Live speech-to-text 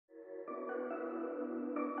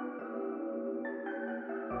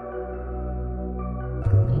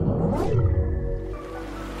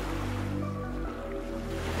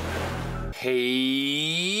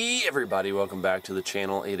Hey everybody, welcome back to the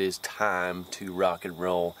channel. It is time to rock and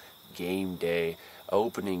roll. Game day,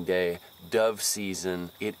 opening day, dove season.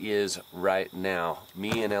 It is right now.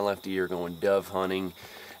 Me and LFD are going dove hunting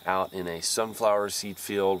out in a sunflower seed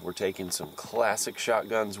field. We're taking some classic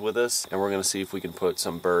shotguns with us, and we're going to see if we can put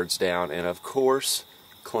some birds down and of course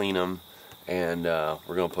clean them, and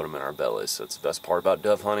we're going to put them in our bellies. So that's the best part about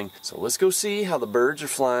dove hunting. So let's go see how the birds are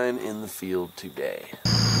flying in the field today.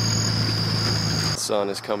 Sun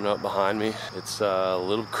is coming up behind me. It's a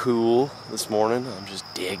little cool this morning. I'm just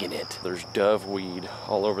digging it. There's dove weed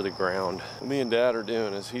all over the ground. What me and Dad are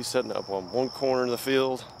doing is he's setting up on one corner of the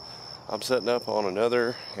field, I'm setting up on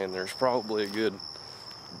another, and there's probably a good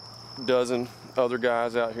dozen other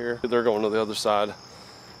guys out here. They're going to the other side,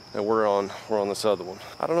 and we're on this other one.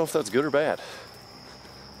 I don't know if that's good or bad.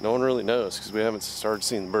 No one really knows because we haven't started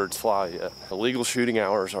seeing the birds fly yet. The legal shooting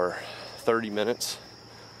hours are 30 minutes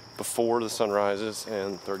before the sun rises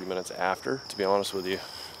and 30 minutes after. To be honest with you,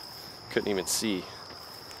 couldn't even see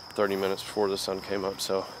 30 minutes before the sun came up,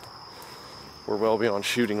 so we're well beyond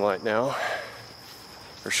shooting light now,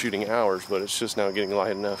 or shooting hours, but it's just now getting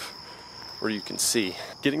light enough where you can see.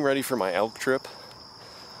 Getting ready for my elk trip,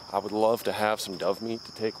 I would love to have some dove meat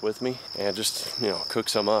to take with me and just, you know, cook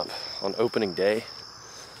some up on opening day.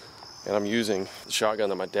 And I'm using the shotgun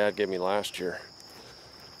that my dad gave me last year,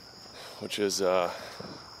 which is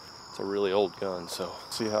it's a really old gun, so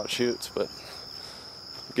see how it shoots. But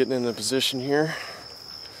I'm getting in the position here.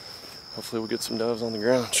 Hopefully we'll get some doves on the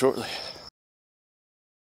ground shortly.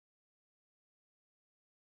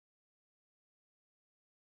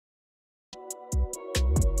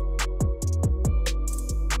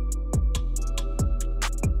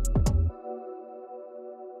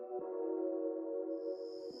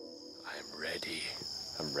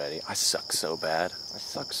 I'm ready. I suck so bad. I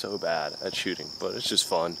suck so bad at shooting, but it's just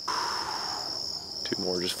fun. Two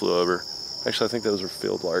more just flew over. Actually, I think those were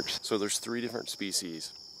field larks. So there's 3 different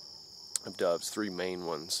species of doves, 3 main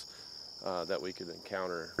ones that we could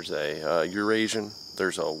encounter. There's a Eurasian,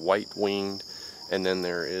 there's a white-winged, and then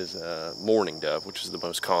there is a mourning dove, which is the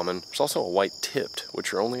most common. There's also a white-tipped,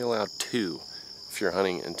 which you're only allowed 2 if you're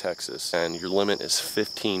hunting in Texas, and your limit is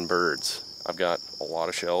 15 birds. I've got a lot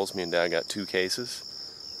of shells. Me and Dad got 2 cases.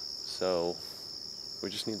 So we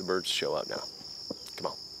just need the birds to show up now. Come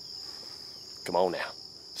on. Come on now.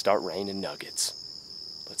 Start raining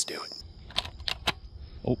nuggets. Let's do it.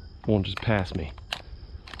 Oh, one just passed me.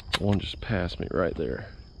 One just passed me right there.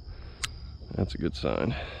 That's a good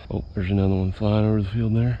sign. Oh, there's another one flying over the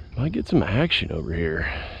field there. Might get some action over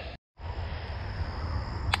here.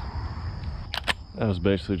 That was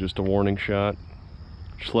basically just a warning shot.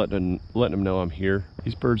 Just letting them know I'm here.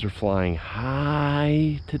 These birds are flying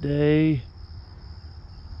high today.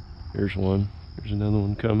 Here's one. There's another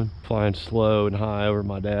one coming. Flying slow and high over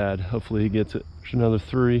my dad. Hopefully he gets it. There's another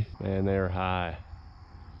 3. Man, they are high.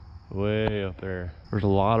 Way up there. There's a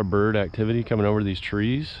lot of bird activity coming over these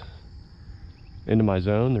trees into my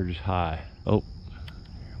zone. They're just high. Oh,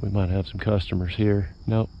 we might have some customers here.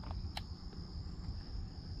 Nope.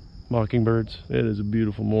 Mockingbirds. It is a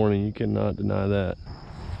beautiful morning. You cannot deny that.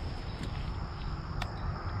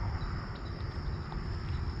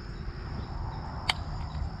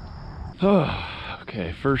 Oh,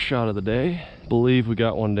 okay, first shot of the day. Believe we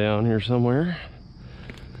got one down here somewhere.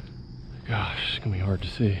 Gosh, it's gonna be hard to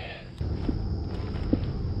see.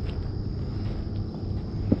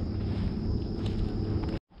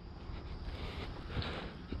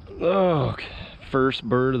 Okay, first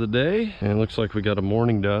bird of the day, and it looks like we got a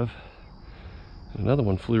mourning dove. Another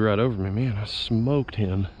one flew right over me. Man, I smoked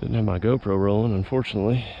him. Didn't have my GoPro rolling,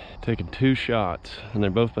 unfortunately. Taken 2 shots, and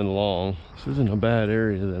they've both been long. This isn't a bad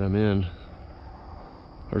area that I'm in.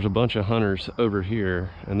 There's a bunch of hunters over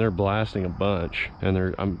here, and they're blasting a bunch, and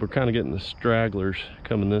we're kind of getting the stragglers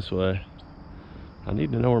coming this way. I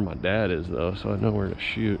need to know where my dad is though, so I know where to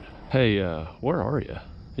shoot. Hey, where are you?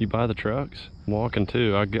 You by the trucks? I'm walking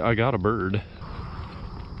too. I got a bird.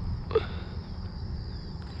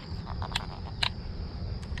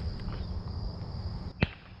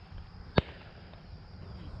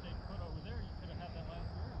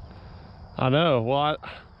 I know. Well,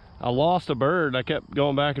 I lost a bird. I kept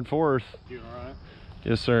going back and forth. You all right?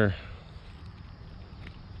 Yes, sir.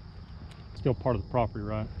 Still part of the property,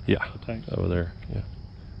 right? Yeah. The tanks. Over there. Yeah.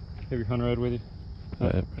 Have your hunter ed with you?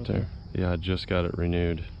 Right there. Yeah, I just got it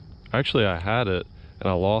renewed. Actually, I had it and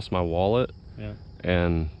I lost my wallet. Yeah.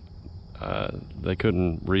 And they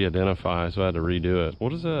couldn't re-identify, so I had to redo it.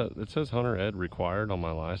 What is that? It says hunter ed required on my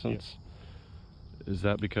license. Yes. Is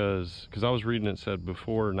that because I was reading it said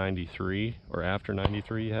before 93 or after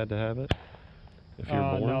 93 you had to have it? if you're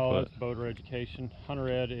born? No, it's boater education. Hunter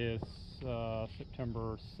Ed is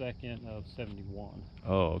September 2nd of 71.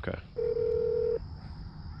 Oh, okay.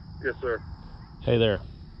 Yes, sir. Hey there.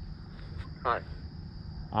 Hi.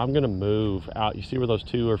 I'm gonna move out. You see where those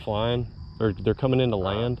two are flying? They're coming into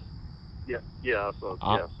land? Yeah, I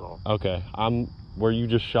saw. Okay, I'm where you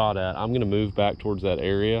just shot at. I'm gonna move back towards that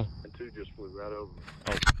area. And two just flew right over.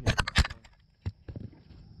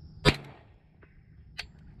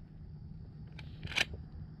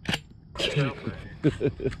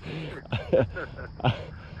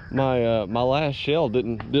 My last shell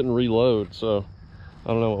didn't reload, so I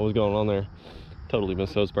don't know what was going on there. Totally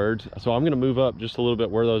missed those birds. So I'm gonna move up just a little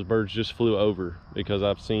bit where those birds just flew over, because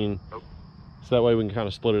I've seen, so that way we can kind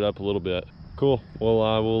of split it up a little bit. Cool. Well,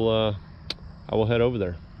 I will head over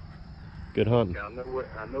there. Good hunting. Yeah,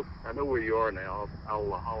 I know where you are now.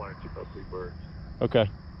 I'll holler at you if I see birds. Okay.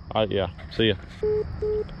 Yeah. See ya.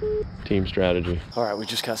 Team strategy. All right, we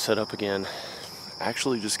just got set up again.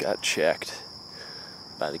 Actually, just got checked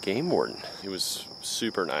by the game warden. He was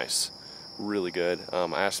super nice, really good. I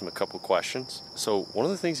asked him a couple questions. So one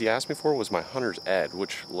of the things he asked me for was my hunter's ed,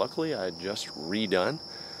 which luckily I had just redone,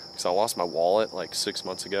 because I lost my wallet like 6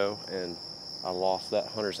 months ago, and I lost that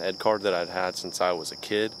hunter's ed card that I'd had since I was a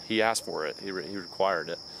kid. He asked for it. He required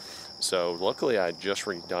it. So luckily I just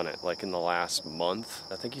redone it like in the last month.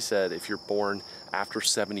 I think he said if you're born after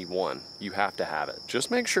 71, you have to have it.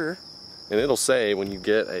 Just make sure, and it'll say when you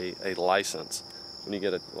get a license, when you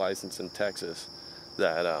get a license in Texas,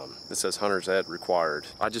 that it says hunter's ed required.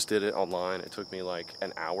 I just did it online. It took me like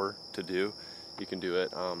an hour to do. You can do it.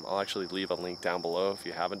 I'll actually leave a link down below if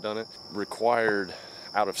you haven't done it. Required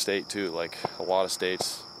out of state too, like a lot of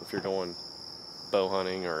states, if you're going bow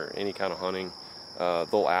hunting or any kind of hunting,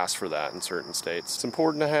 they'll ask for that in certain states. It's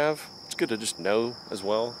important to have. It's good to just know as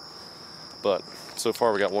well. But so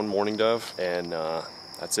far we got one mourning dove, and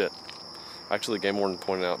that's it. Actually, game warden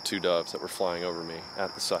pointed out 2 doves that were flying over me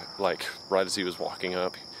at the site, like right as he was walking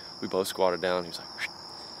up. We both squatted down. He was like,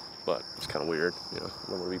 but it's kind of weird, you know. I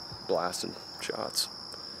don't want to be blasting shots.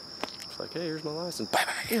 It's like, hey, here's my license.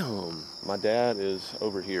 Bam! My dad is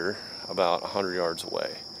over here about 100 yards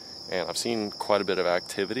away, and I've seen quite a bit of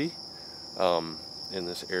activity in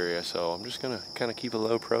this area, so I'm just gonna kind of keep a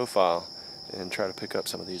low profile and try to pick up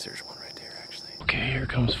some of these. There's one right there, actually. Okay, here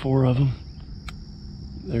comes 4 of them.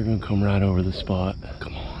 They're gonna come right over the spot.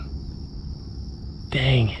 Come on.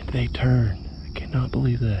 Dang it, they turned. I cannot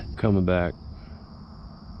believe that. Coming back.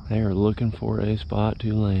 They are looking for a spot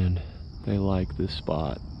to land. They like this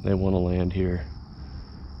spot. They want to land here.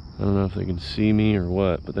 I don't know if they can see me or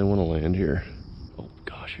what, but they want to land here. Oh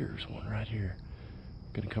gosh, here's one right here.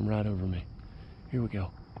 Gonna come right over me. Here we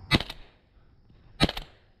go.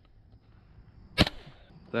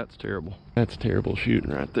 That's terrible. That's terrible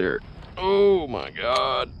shooting right there. Oh my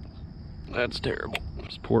God. That's terrible. I'm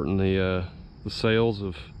supporting the sales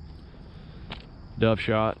of dove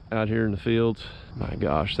shot out here in the fields. My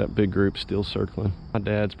gosh, that big group's still circling. My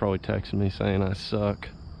dad's probably texting me saying I suck.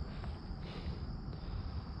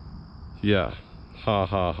 Yeah, ha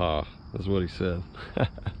ha ha, that's what he said.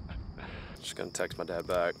 Just gonna text my dad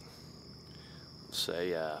back.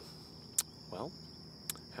 Say, well,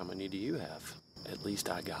 how many do you have? At least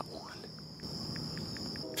I got one.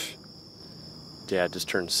 Dad just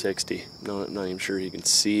turned 60. Not even sure he can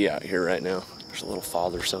see out here right now. There's a little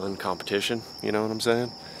father-son competition, you know what I'm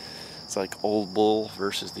saying? It's like old bull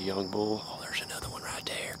versus the young bull. Oh, there's another one right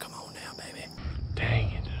there. Come on now, baby.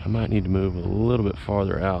 Dang it. I might need to move a little bit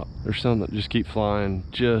farther out. There's some that just keep flying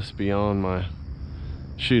just beyond my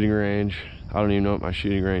shooting range. I don't even know what my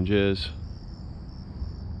shooting range is.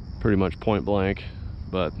 Pretty much point blank,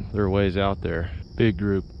 but they're ways out there. Big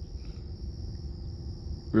group.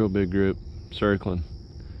 Real big group. Circling.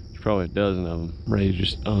 There's probably a dozen of them. Ready to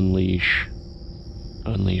just unleash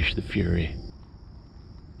the fury.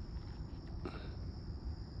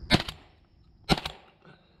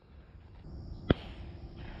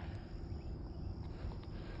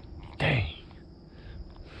 Dang.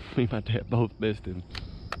 Me and my dad both missed him.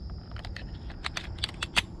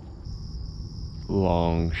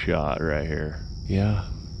 Long shot right here. Yeah.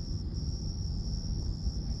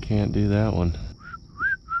 Can't do that one.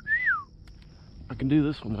 I can do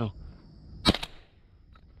this one though.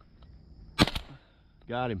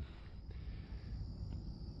 Got him.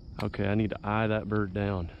 Okay, I need to eye that bird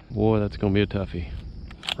down. Boy, that's gonna be a toughie.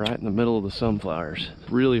 Right in the middle of the sunflowers.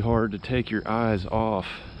 Really hard to take your eyes off.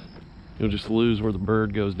 You'll just lose where the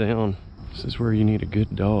bird goes down. This is where you need a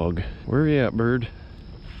good dog. Where are you at, bird?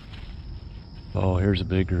 Oh, here's a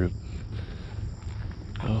big group.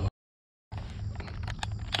 Oh. I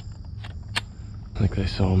think they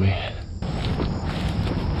saw me.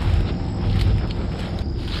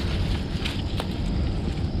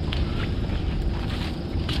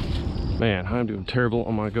 Man, I'm doing terrible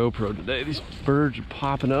on my GoPro today. These birds are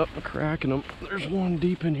popping up, cracking them. There's one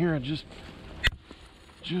deep in here. I just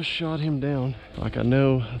shot him down. Like I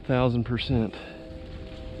know 1000%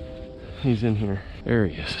 he's in here. There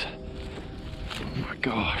he is. Oh my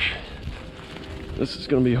gosh. This is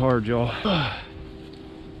gonna be hard, y'all.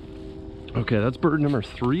 Okay, that's bird number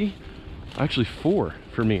 3. Actually 4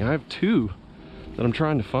 for me. I have 2 that I'm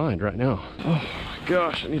trying to find right now. Oh my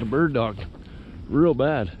gosh, I need a bird dog real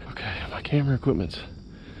bad. Okay, my camera equipment's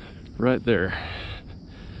right there.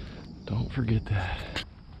 Don't forget that.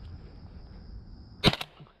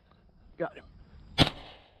 Got him.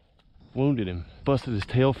 Wounded him. Busted his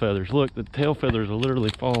tail feathers. Look, the tail feathers are literally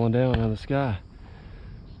falling down out of the sky.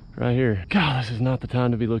 Right here. God, this is not the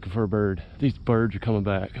time to be looking for a bird. These birds are coming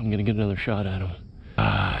back. I'm gonna get another shot at them.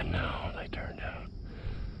 Ah, no, they turned out.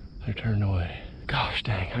 They're turned away. Gosh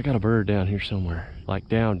dang, I got a bird down here somewhere. Like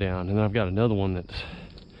down, and then I've got another one that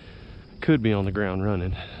could be on the ground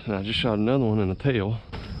running. And I just shot another one in the tail.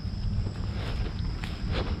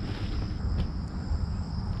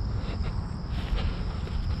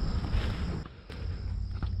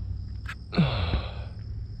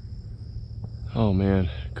 Oh man,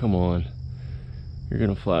 come on. You're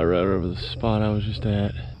gonna fly right over the spot I was just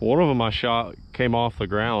at. One of them I shot came off the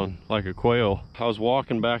ground like a quail. I was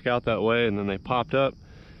walking back out that way and then they popped up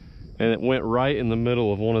and it went right in the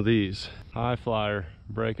middle of one of these. High flyer,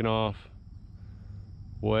 breaking off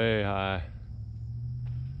way high.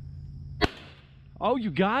 Oh, you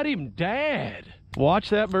got him, Dad. Watch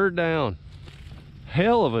that bird down.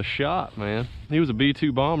 Hell of a shot, man. He was a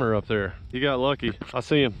B-2 bomber up there. He got lucky. I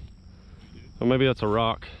see him. Or maybe that's a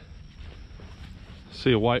rock.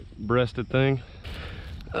 See a white breasted thing.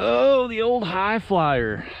 Oh, the old high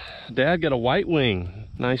flyer. Dad got a white wing.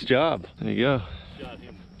 Nice job. There you go. Shot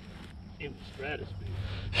him in the stratosphere.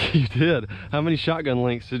 You did. How many shotgun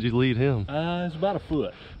lengths did you lead him? It's about a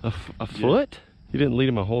foot. A foot? You didn't lead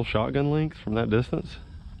him a whole shotgun length from that distance?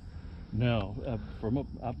 No, from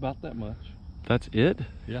about that much. That's it?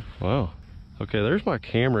 Yeah. Wow. Okay, there's my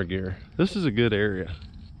camera gear. This is a good area.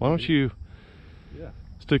 Why don't you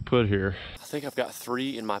stick put here? I think I've got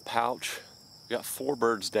 3 in my pouch. I've got 4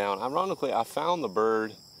 birds down. Ironically, I found the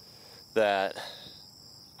bird that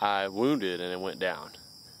I wounded and it went down.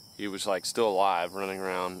 He was like still alive, running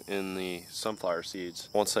around in the sunflower seeds.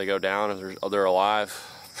 Once they go down, if they're alive,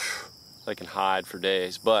 they can hide for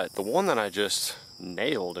days. But the one that I just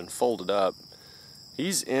nailed and folded up,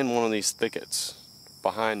 he's in one of these thickets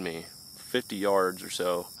behind me, 50 yards or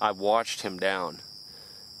so. I've watched him down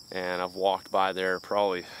and I've walked by there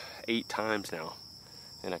probably 8 times now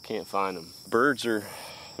and I can't find him. Birds they're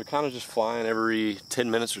kind of just flying every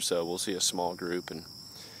 10 minutes or so. We'll see a small group and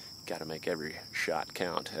got to make every shot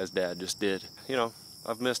count, as Dad just did. You know,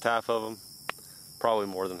 I've missed half of them, probably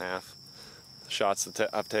more than half the shots that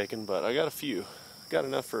I've taken, but I got a few. Got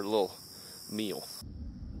enough for a little meal.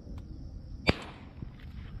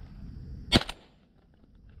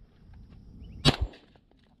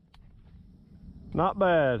 Not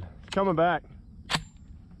bad. It's coming back.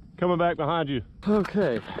 Coming back behind you.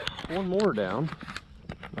 Okay, one more down.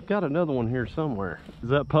 I've got another one here somewhere. Is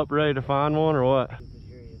that pup ready to find one or what?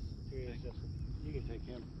 You can take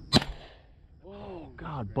him. Oh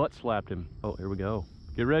God, butt slapped him. Oh, here we go.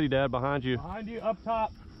 Get ready, Dad, behind you. Behind you, up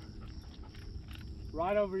top.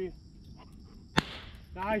 Right over you.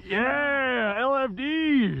 Nice. Yeah,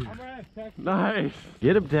 LFD. I'm ready, Tex. Nice.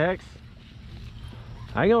 Get him, Tex.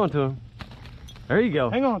 Hang on to him. There you go.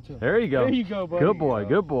 Hang on to him. There you go. There you go, buddy. Good boy,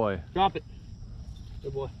 good boy. Drop it.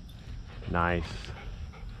 Good boy. Nice.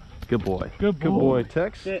 Good boy. Good boy. Good boy,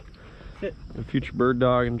 Tex. Sit. Sit. A future bird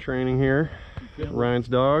dog in training here. Ryan's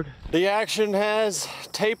dog. The action has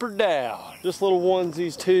tapered down. Just little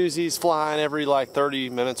onesies, twosies flying every like 30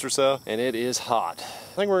 minutes or so, and it is hot.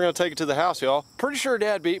 I think we're gonna take it to the house, y'all. Pretty sure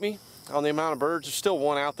Dad beat me on the amount of birds. There's still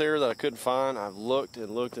one out there that I couldn't find. I've looked and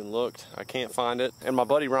looked and looked. I can't find it. And my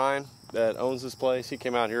buddy Ryan that owns this place, he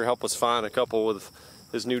came out here, helped us find a couple with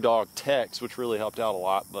his new dog Tex, which really helped out a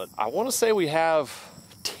lot. But I want to say we have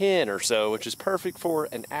 10 or so, which is perfect for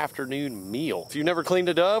an afternoon meal. If you've never cleaned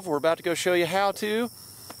a dove, we're about to go show you how to.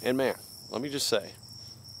 And man, let me just say,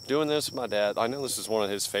 doing this with my dad, I know this is one of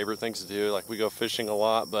his favorite things to do. Like, we go fishing a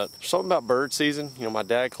lot, but there's something about bird season. You know, my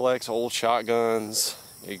dad collects old shotguns.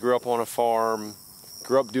 He grew up on a farm,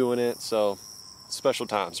 grew up doing it, so special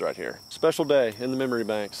times right here. Special day in the memory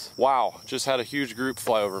banks. Wow, just had a huge group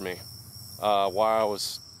fly over me while I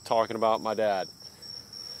was talking about my dad.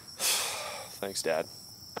 Thanks, Dad.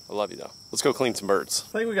 I love you though. Let's go clean some birds.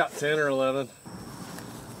 I think we got 10 or 11.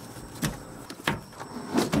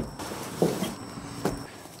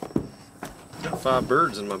 5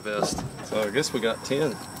 birds in my vest. So I guess we got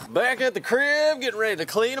 10. Back at the crib, getting ready to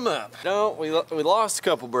clean them up. No, we lost a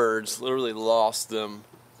couple birds, literally lost them.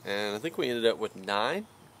 And I think we ended up with 9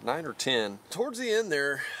 or 10. Towards the end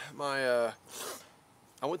there, I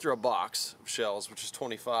went through a box of shells, which is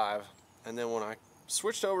 25. And then when I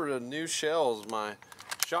switched over to new shells, my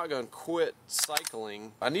shotgun quit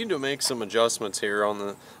cycling. I need to make some adjustments here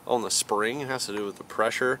on the spring. It has to do with the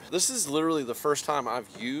pressure. This is literally the first time I've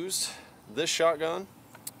used this shotgun.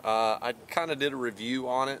 I kind of did a review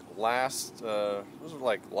on it last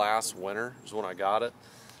winter is when I got it.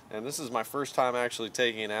 And this is my first time actually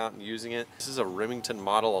taking it out and using it. This is a Remington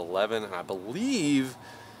Model 11, and I believe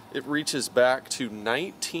it reaches back to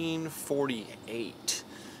 1948.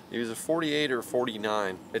 It was a 48 or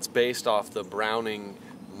 49. It's based off the Browning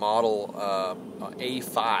Model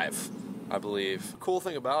A5, I believe. The cool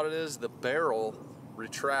thing about it is the barrel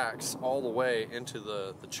retracts all the way into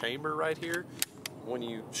the chamber right here when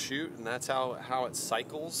you shoot, and that's how it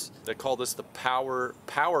cycles. They call this the power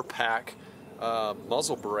pack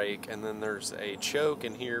muzzle brake, and then there's a choke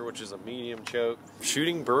in here, which is a medium choke.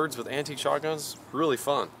 Shooting birds with antique shotguns, really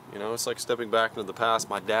fun. You know, it's like stepping back into the past.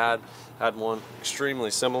 My dad had one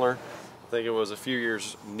extremely similar. I think it was a few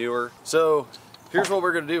years newer. So here's what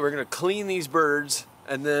we're gonna do. We're gonna clean these birds,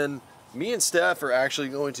 and then me and Steph are actually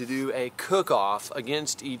going to do a cook-off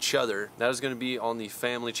against each other. That is gonna be on the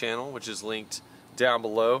family channel, which is linked down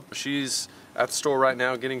below. She's at the store right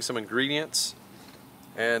now getting some ingredients,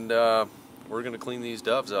 and we're gonna clean these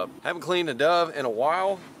doves up. Haven't cleaned a dove in a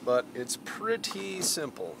while, but it's pretty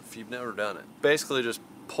simple if you've never done it. Basically just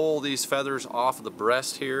pull these feathers off of the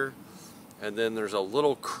breast here, and then there's a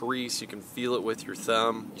little crease. You can feel it with your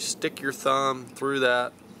thumb. You stick your thumb through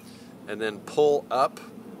that and then pull up,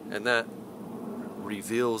 and that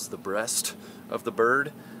reveals the breast of the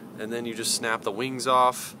bird, and then you just snap the wings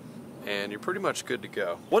off and you're pretty much good to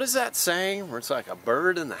go. What is that saying where it's like a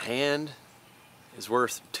bird in the hand is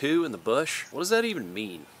worth 2 in the bush? What does that even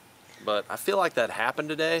mean? But I feel like that happened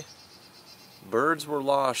today. Birds were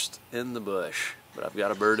lost in the bush, but I've got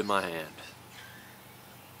a bird in my hand.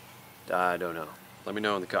 I don't know. Let me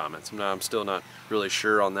know in the comments. I'm still not really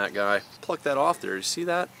sure on that guy. Pluck that off there. You see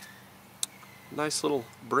that? Nice little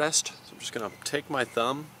breast. So I'm just gonna take my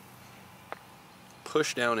thumb,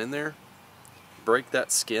 push down in there, break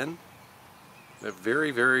that skin. A very,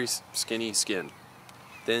 very skinny skin.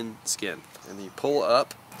 Thin skin. And then you pull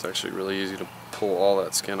up. It's actually really easy to pull all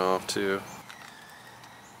that skin off too.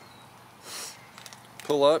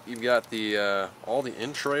 Pull up, you've got the all the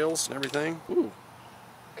entrails and everything. Ooh. You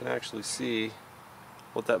can actually see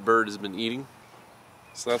what that bird has been eating.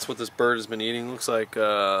 So that's what this bird has been eating. Looks like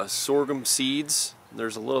sorghum seeds.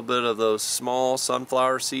 There's a little bit of those small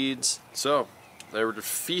sunflower seeds. So they were just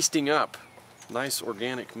feasting up nice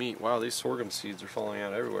organic meat. Wow, these sorghum seeds are falling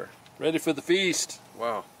out everywhere. Ready for the feast.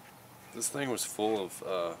 Wow, this thing was full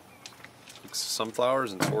of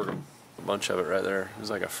sunflowers and sorghum. A bunch of it right there. It was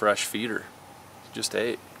like a fresh feeder. Just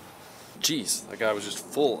ate. Jeez, that guy was just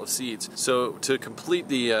full of seeds. So to complete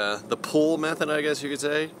the pull method, I guess you could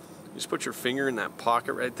say, you just put your finger in that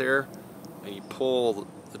pocket right there, and you pull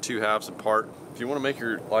the 2 halves apart. If you want to make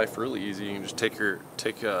your life really easy, you can just take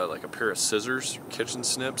like a pair of scissors, kitchen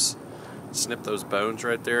snips, snip those bones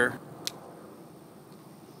right there.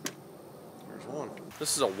 There's one.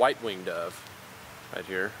 This is a white-winged dove right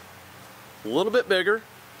here. A little bit bigger,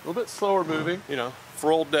 a little bit slower moving, you know,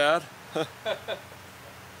 for old Dad.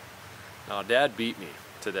 No, Dad beat me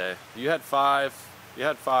today. You had 5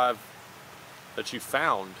 that you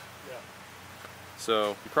found. Yeah. So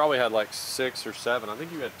you probably had like 6 or 7. I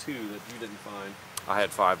think you had 2 that you didn't find. I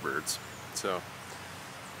had 5 birds. So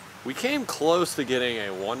we came close to getting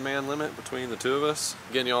a 1-man limit between the 2 of us.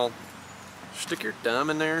 Again, y'all, stick your thumb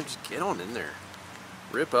in there, just get on in there.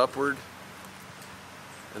 Rip upward,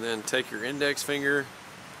 and then take your index finger,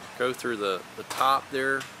 go through the top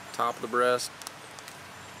there, top of the breast,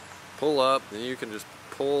 pull up, then you can just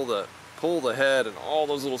pull the head, and all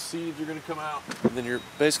those little seeds are going to come out. And then you're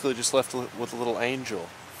basically just left with a little angel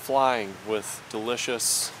flying with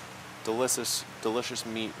delicious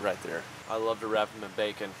meat right there. I love to wrap them in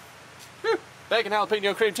bacon. Whew. Bacon,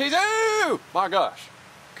 jalapeno, cream cheese. Ooh! My gosh,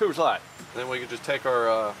 Coors Light. And then we can just take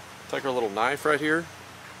our little knife right here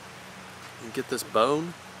and get this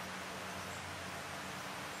bone.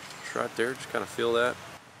 Just right there. Just kind of feel that.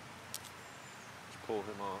 Just pull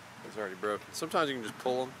him off. He's already broken. Sometimes you can just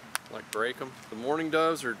pull them, like break them. The mourning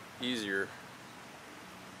doves are easier.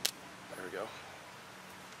 There we go.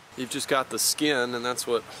 You've just got the skin, and that's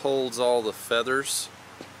what holds all the feathers.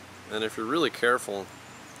 And if you're really careful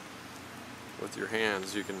with your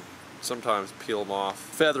hands, you can sometimes peel them off.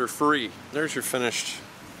 Feather free. There's your finished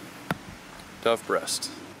dove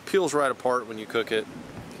breast. Peels right apart when you cook it.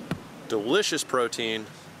 Delicious protein.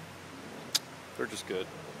 They're just good.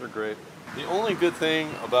 They're great. The only good thing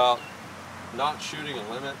about not shooting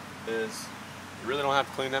a limit is you really don't have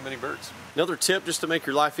to clean that many birds. Another tip just to make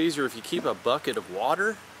your life easier, if you keep a bucket of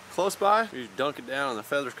water close by, you dunk it down and the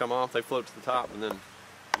feathers come off, they float to the top, and then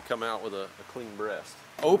you come out with a clean breast.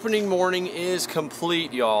 Opening morning is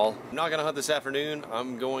complete, y'all. I'm not gonna hunt this afternoon.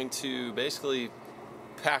 I'm going to basically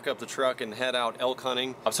pack up the truck and head out elk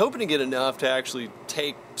hunting. I was hoping to get enough to actually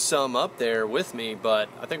take some up there with me, but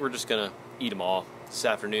I think we're just gonna eat them all this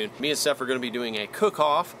afternoon. Me and Steph are gonna be doing a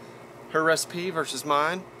cook-off, her recipe versus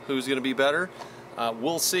mine. Who's gonna be better?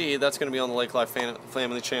 We'll see. That's gonna be on the Lake Life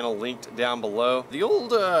family channel, linked down below. The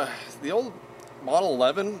old Model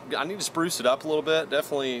 11, I need to spruce it up a little bit.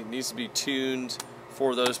 Definitely needs to be tuned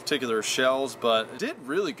for those particular shells, but it did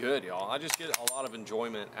really good, y'all. I just get a lot of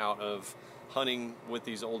enjoyment out of hunting with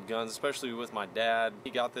these old guns, especially with my dad. He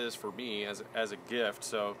got this for me as a gift,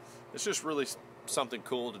 so it's just really something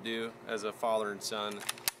cool to do as a father and son,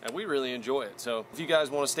 and we really enjoy it. So if you guys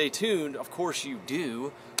want to stay tuned, of course you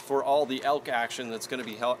do, for all the elk action that's going to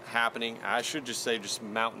be happening. I should just say just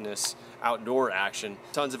mountainous outdoor action.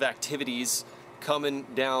 Tons of activities coming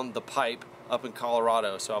down the pipe up in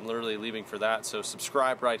Colorado, so I'm literally leaving for that. So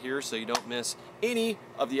subscribe right here so you don't miss any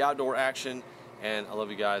of the outdoor action, and I love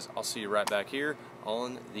you guys. I'll see you right back here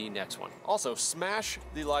on the next one. Also, smash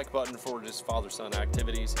the like button for just father-son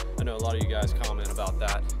activities. I know a lot of you guys comment about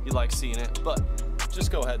that. You like seeing it, but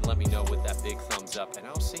just go ahead and let me know with that big thumbs up, and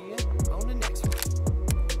I'll see you on the next one.